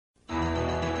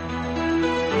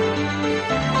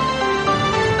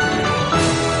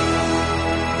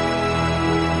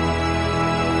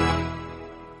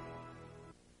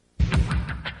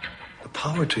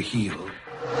to heal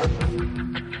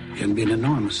can be an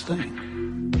enormous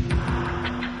thing.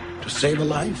 To save a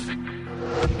life,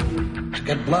 to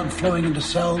get blood flowing into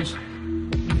cells,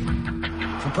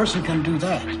 if a person can do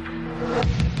that,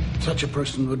 such a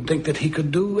person would think that he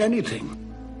could do anything.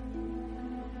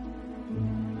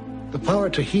 The power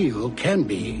to heal can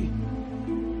be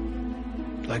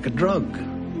like a drug.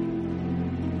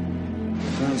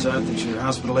 Turns out that your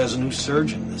hospital has a new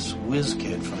surgeon, this whiz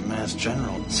kid from Mass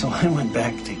General. So I went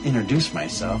back to introduce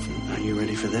myself. And are you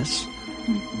ready for this?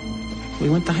 We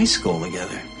went to high school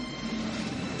together.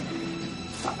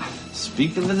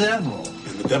 Speak of the devil,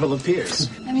 and the devil appears.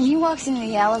 I mean, he walks into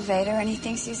the elevator and he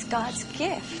thinks he's God's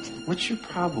gift. What's your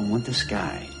problem with this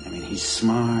guy? I mean, he's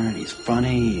smart, he's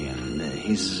funny, and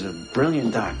he's a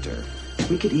brilliant doctor.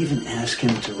 We could even ask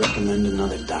him to recommend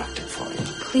another doctor for you.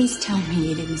 Please tell me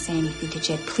you didn't say anything to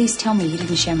Jed. Please tell me you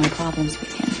didn't share my problems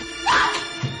with him.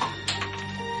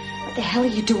 What the hell are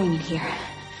you doing in here?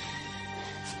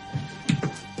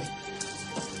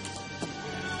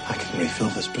 I can refill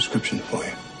this prescription for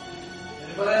you.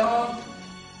 Anybody home?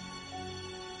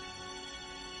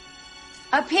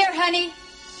 Up here, honey.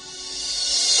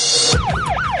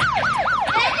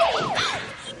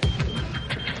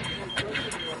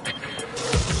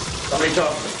 Somebody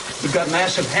talk. You've got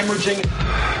massive hemorrhaging.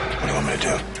 What do you want me to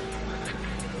do?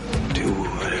 Do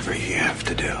whatever you have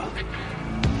to do.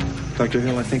 Dr.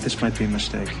 Hill, I think this might be a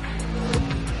mistake.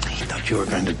 He thought you were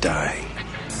going to die.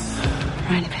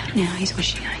 Right about now, he's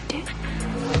wishing I did.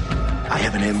 I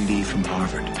have an MD from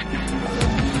Harvard.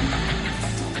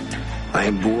 I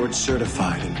am board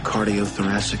certified in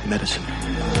cardiothoracic medicine.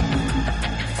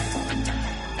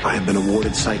 I have been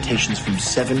awarded citations from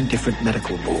 7 different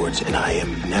medical boards, and I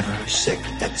am never sick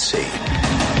at sea.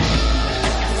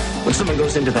 When someone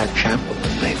goes into that chapel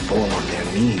and they fall on their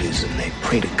knees and they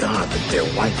pray to God that their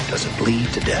wife doesn't bleed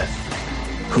to death,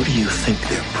 who do you think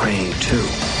they're praying to?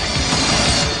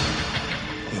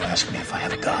 You ask me if I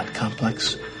have a God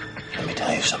complex? Let me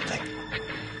tell you something.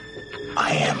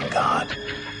 I am God.